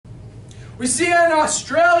We see it in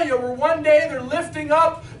Australia where one day they're lifting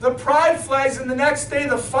up the pride flags and the next day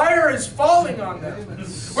the fire is falling on them.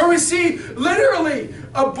 Where we see literally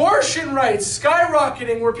abortion rights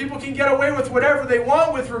skyrocketing where people can get away with whatever they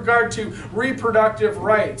want with regard to reproductive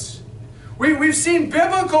rights. We've seen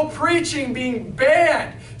biblical preaching being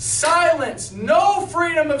banned, silenced, no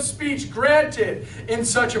freedom of speech granted in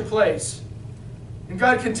such a place. And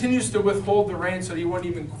God continues to withhold the rain so that He won't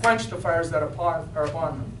even quench the fires that are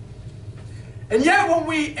upon them. And yet when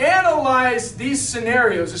we analyze these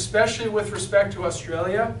scenarios, especially with respect to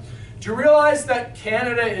Australia, do you realize that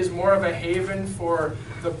Canada is more of a haven for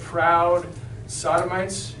the proud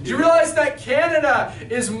sodomites? Do you realize that Canada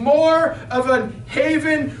is more of a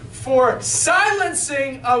haven for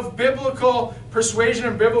silencing of biblical persuasion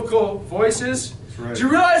and biblical voices? Right. Do you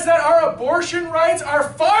realize that our abortion rights are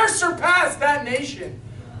far surpassed that nation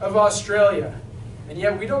of Australia? And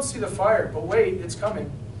yet we don't see the fire, but wait, it's coming.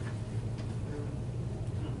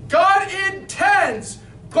 God intends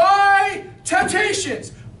by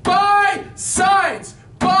temptations, by signs,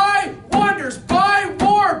 by wonders, by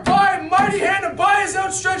war, by mighty hand, and by His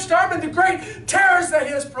outstretched arm and the great terrors that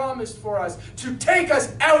He has promised for us to take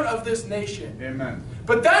us out of this nation. Amen.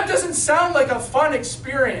 But that doesn't sound like a fun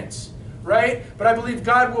experience, right? But I believe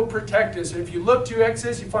God will protect us. And if you look to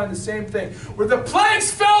Exodus, you find the same thing. Where the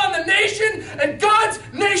plagues fell on the nation, and God's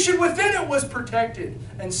nation within it was protected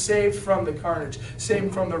and saved from the carnage,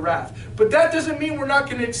 saved from the wrath. But that doesn't mean we're not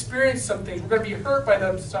going to experience some things. We're going to be hurt by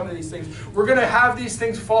some of these things. We're going to have these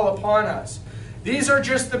things fall upon us. These are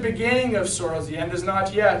just the beginning of sorrows. The end is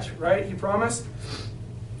not yet, right? He promised.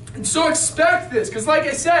 And so expect this, because like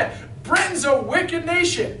I said, Britain's a wicked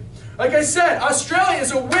nation. Like I said, Australia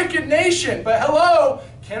is a wicked nation, but hello,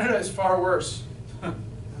 Canada is far worse.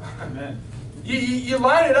 Amen. You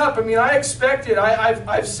line it up. I mean, I expected,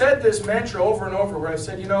 I've said this mantra over and over where I've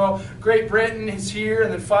said, you know, Great Britain is here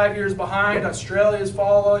and then 5 years behind, Australia is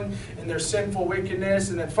following in their sinful wickedness,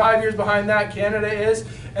 and then 5 years behind that, Canada is.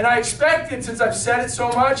 And I expected, since I've said it so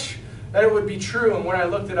much, that it would be true. And when I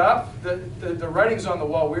looked it up, the writing's on the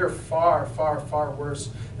wall. We are far, far, far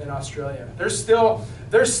worse than Australia. There's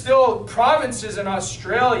still provinces in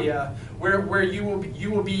Australia where you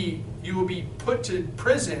will be put to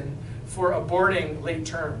prison for aborting late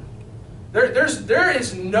term. There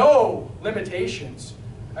is no limitations.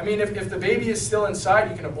 I mean, if the baby is still inside,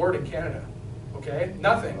 you can abort in Canada. Okay?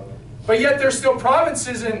 Nothing. But yet there's still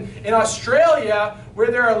provinces in Australia where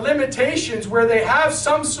there are limitations, where they have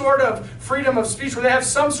some sort of freedom of speech, where they have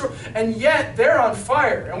some sort, and yet they're on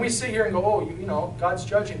fire. And we sit here and go, oh, you know, God's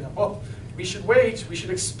judging them. Well, we should wait. We should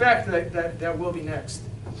expect that will be next.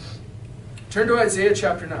 Turn to Isaiah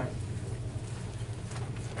chapter 9.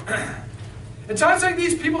 In times like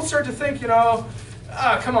these, people start to think, you know,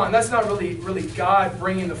 come on, that's not really God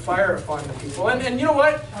bringing the fire upon the people. And you know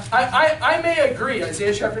what? I may agree,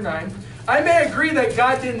 Isaiah chapter 9, I may agree that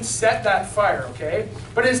God didn't set that fire, okay?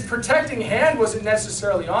 But His protecting hand wasn't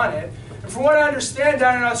necessarily on it. And from what I understand,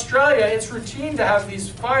 down in Australia, it's routine to have these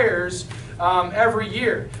fires every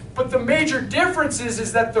year. But the major difference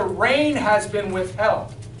is that the rain has been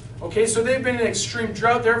withheld. Okay, so they've been in extreme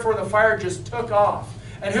drought, therefore the fire just took off.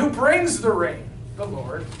 And who brings the rain? The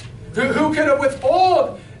Lord. Who can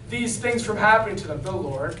withhold these things from happening to them? The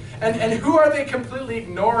Lord. And who are they completely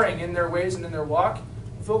ignoring in their ways and in their walk?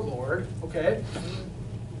 The Lord. Okay?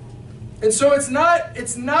 And so it's not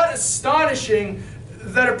astonishing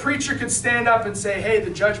that a preacher could stand up and say, hey,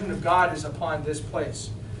 the judgment of God is upon this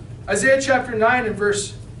place. Isaiah chapter 9 and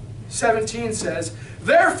verse 17 says,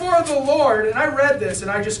 therefore the Lord, and I read this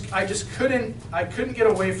and I just couldn't get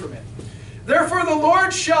away from it. Therefore the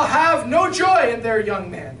Lord shall have no joy in their young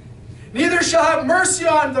men, neither shall have mercy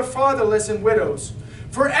on the fatherless and widows.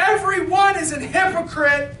 For every one is an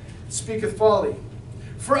hypocrite, speaketh folly.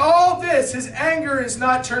 For all this his anger is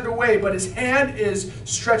not turned away, but his hand is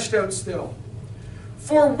stretched out still.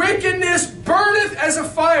 For wickedness burneth as a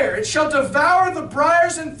fire, it shall devour the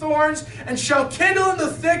briars and thorns, and shall kindle in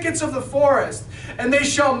the thickets of the forest, and they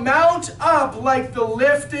shall mount up like the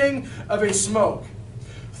lifting of a smoke.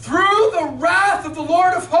 Through the wrath of the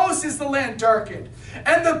Lord of hosts is the land darkened,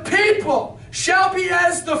 and the people shall be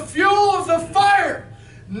as the fuel of the fire.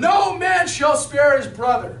 No man shall spare his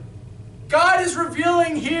brother. God is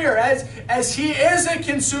revealing here, as He is a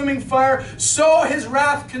consuming fire, so His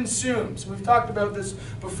wrath consumes. We've talked about this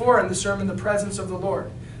before in the sermon, The Presence of the Lord.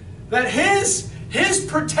 That His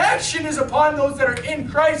protection is upon those that are in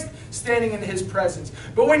Christ, standing in His presence.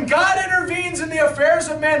 But when God intervenes in the affairs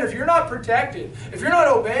of men, if you're not protected, if you're not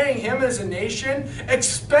obeying Him as a nation,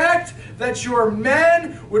 expect that your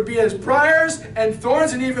men would be as briars and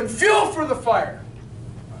thorns and even fuel for the fire.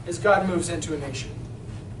 as God moves into a nation.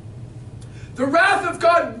 The wrath of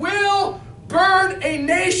God will burn a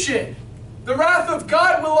nation. The wrath of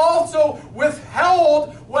God will also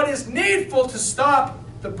withhold what is needful to stop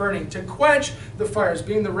the burning, to quench the fires,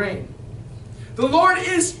 being the rain. The Lord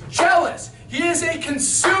is jealous. He is a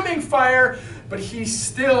consuming fire, but he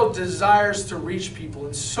still desires to reach people,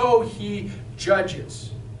 and so he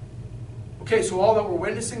judges. Okay, so all that we're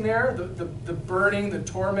witnessing there, the burning, the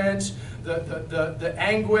torment, the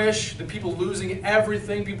anguish, the people losing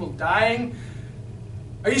everything, people dying,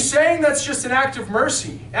 are you saying that's just an act of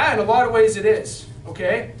mercy? Yeah, in a lot of ways it is,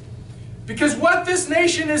 okay? Because what this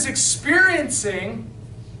nation is experiencing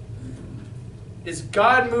is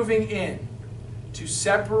God moving in to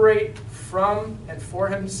separate from and for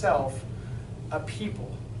himself a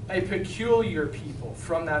people, a peculiar people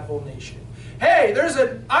from that whole nation. Hey, there's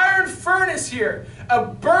an iron furnace here, a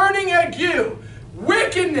burning ague,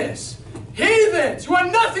 wickedness, heathens who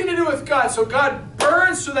have nothing to do with God. So God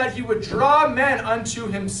burns so that he would draw men unto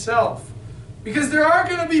himself. Because there are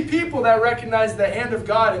going to be people that recognize the hand of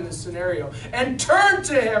God in this scenario and turn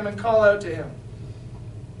to him and call out to him.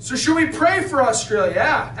 So should we pray for Australia?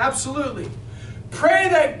 Yeah, absolutely. Pray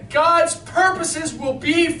that God's purposes will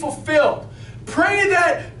be fulfilled. Pray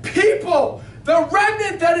that people, the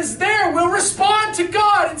remnant that is there, will respond to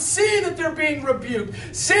God and see that they're being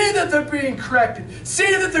rebuked, see that they're being corrected,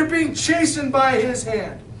 see that they're being chastened by his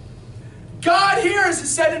hand. God here, as it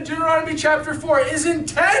said in Deuteronomy chapter 4, is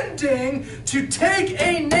intending to take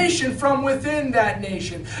a nation from within that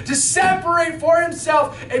nation, to separate for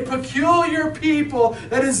himself a peculiar people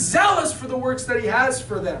that is zealous for the works that he has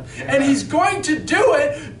for them. And he's going to do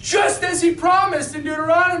it just as he promised in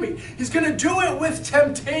Deuteronomy. He's going to do it with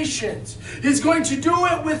temptations. He's going to do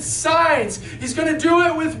it with signs. He's going to do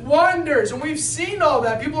it with wonders. And we've seen all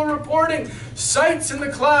that. People are reporting sights in the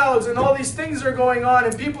clouds, and all these things are going on,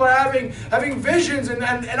 and people are having visions,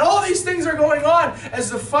 and all these things are going on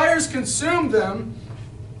as the fires consume them.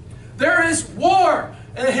 There is war,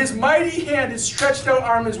 and his mighty hand, his stretched out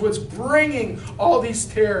arm is what's bringing all these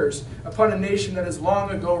terrors upon a nation that has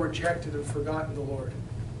long ago rejected and forgotten the Lord.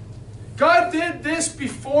 God did this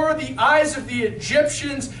before the eyes of the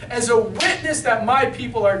Egyptians as a witness that my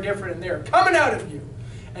people are different and they are coming out of you.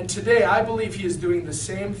 And today, I believe he is doing the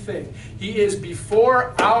same thing. He is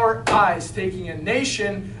before our eyes, taking a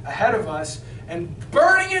nation ahead of us and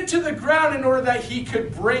burning it to the ground in order that he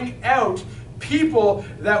could bring out people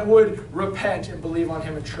that would repent and believe on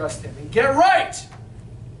him and trust him and get right.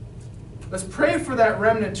 Let's pray for that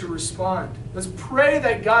remnant to respond. Let's pray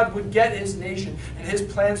that God would get his nation and his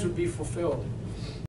plans would be fulfilled.